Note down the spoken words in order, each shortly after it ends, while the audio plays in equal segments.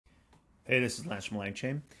Hey, this is Lance from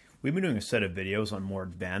LangChain. We've been doing a set of videos on more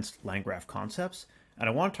advanced LangGraph concepts, and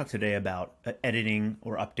I want to talk today about editing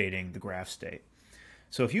or updating the graph state.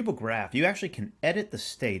 So if you have a graph, you actually can edit the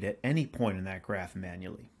state at any point in that graph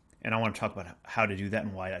manually. And I want to talk about how to do that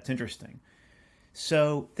and why that's interesting.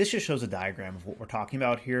 So this just shows a diagram of what we're talking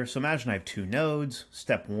about here. So imagine I have two nodes,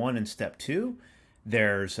 step 1 and step 2.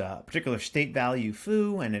 There's a particular state value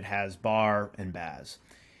foo, and it has bar and baz.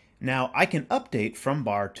 Now I can update from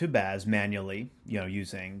bar to baz manually,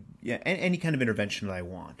 using any kind of intervention that I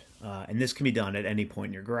want. And this can be done at any point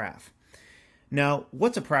in your graph. Now,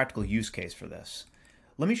 what's a practical use case for this?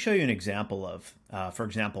 Let me show you an example of, for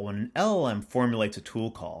example, when an LLM formulates a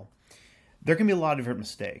tool call, there can be a lot of different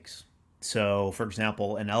mistakes. So, for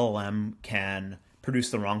example, an LLM can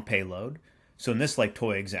produce the wrong payload. So in this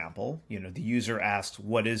toy example, the user asks,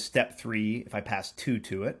 what is step 3 if I pass 2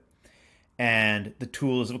 to it? And the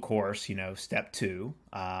tool is, of course, step 2.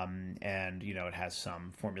 And, it has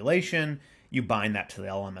some formulation. You bind that to the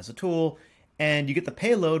LLM as a tool. And you get the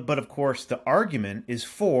payload, but of course the argument is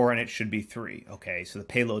 4 and it should be 3. Okay, so the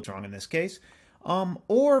payload's wrong in this case.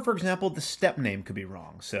 Or, for example, the step name could be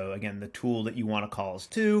wrong. So again, the tool that you want to call is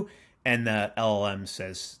 2 and the LLM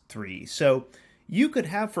says 3. So you could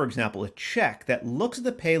have, for example, a check that looks at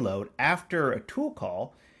the payload after a tool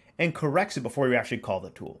call and corrects it before you actually call the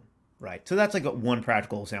tool. Right, so that's one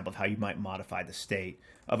practical example of how you might modify the state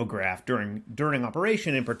of a graph during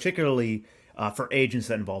operation, and particularly for agents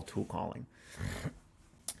that involve tool calling.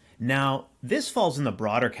 Now, this falls in the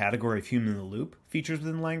broader category of human-in-the-loop features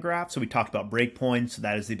within LangGraph. So we talked about breakpoints. So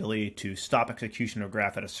that is the ability to stop execution of a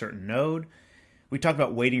graph at a certain node. We talked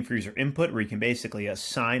about waiting for user input, where you can basically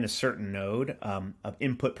assign a certain node of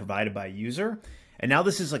input provided by a user. And now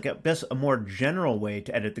this is a more general way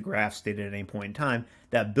to edit the graph state at any point in time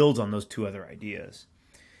that builds on those two other ideas.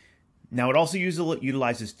 Now it also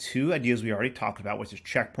utilizes two ideas we already talked about, which is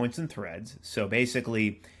checkpoints and threads. So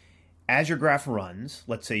basically, as your graph runs,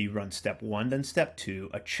 let's say you run step 1, then step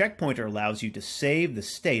 2, a checkpointer allows you to save the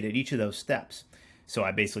state at each of those steps. So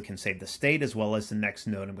I basically can save the state as well as the next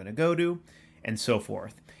node I'm going to go to, and so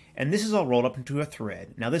forth. And this is all rolled up into a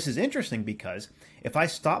thread. Now this is interesting because if I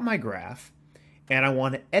stop my graph and I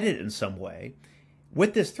want to edit it in some way,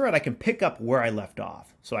 with this thread I can pick up where I left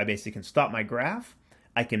off. So I basically can stop my graph,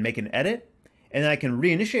 I can make an edit, and then I can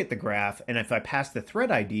reinitiate the graph, and if I pass the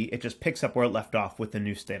thread ID, it just picks up where it left off with the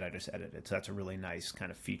new state I just edited. So that's a really nice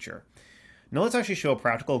kind of feature. Now let's actually show a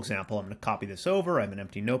practical example. I'm going to copy this over. I have an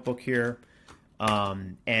empty notebook here.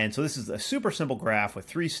 And so this is a super simple graph with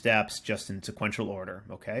 3 steps just in sequential order,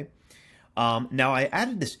 okay? Now I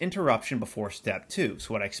added this interruption before step 2.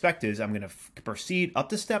 So what I expect is I'm going to proceed up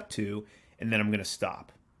to step 2, and then I'm going to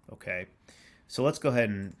stop, okay? So let's go ahead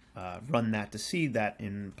and run that to see that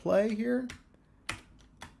in play here.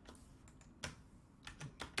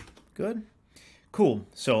 Good. Cool.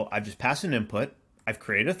 So I've just passed an input. I've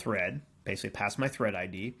created a thread, basically passed my thread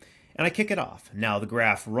ID, and I kick it off. Now the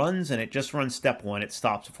graph runs, and it just runs step 1. It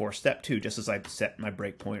stops before step 2, just as I've set my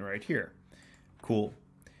breakpoint right here. Cool.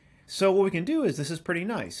 So what we can do is, this is pretty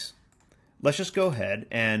nice. Let's just go ahead,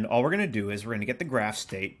 and all we're going to do is we're going to get the graph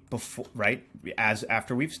state before,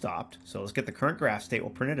 after we've stopped. So let's get the current graph state.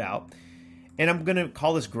 We'll print it out, and I'm going to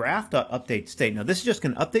call this graph.update state. Now this is just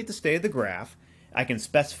going to update the state of the graph. I can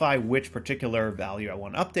specify which particular value I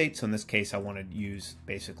want to update. So in this case, I want to use,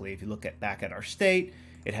 basically, if you look back at our state,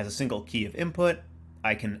 it has a single key of input.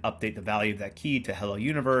 I can update the value of that key to hello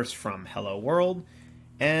universe from hello world,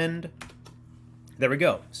 and there we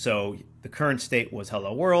go. So the current state was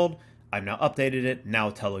hello world. I've now updated it. Now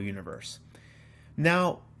it's hello universe.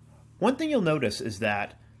 Now, one thing you'll notice is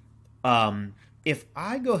that if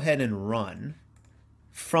I go ahead and run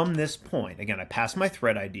from this point, again, I pass my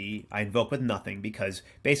thread ID, I invoke with nothing because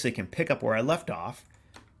basically I can pick up where I left off.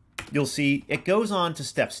 You'll see it goes on to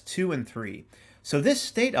steps 2 and 3. So this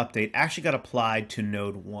state update actually got applied to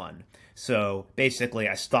node 1. So basically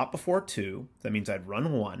I stop before 2. That means I'd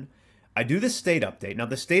run 1. I do the state update. Now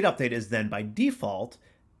the state update is then by default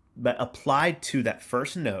applied to that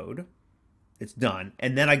first node. It's done.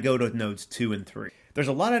 And then I go to nodes 2 and 3. There's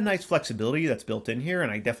a lot of nice flexibility that's built in here,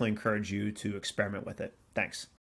 and I definitely encourage you to experiment with it. Thanks.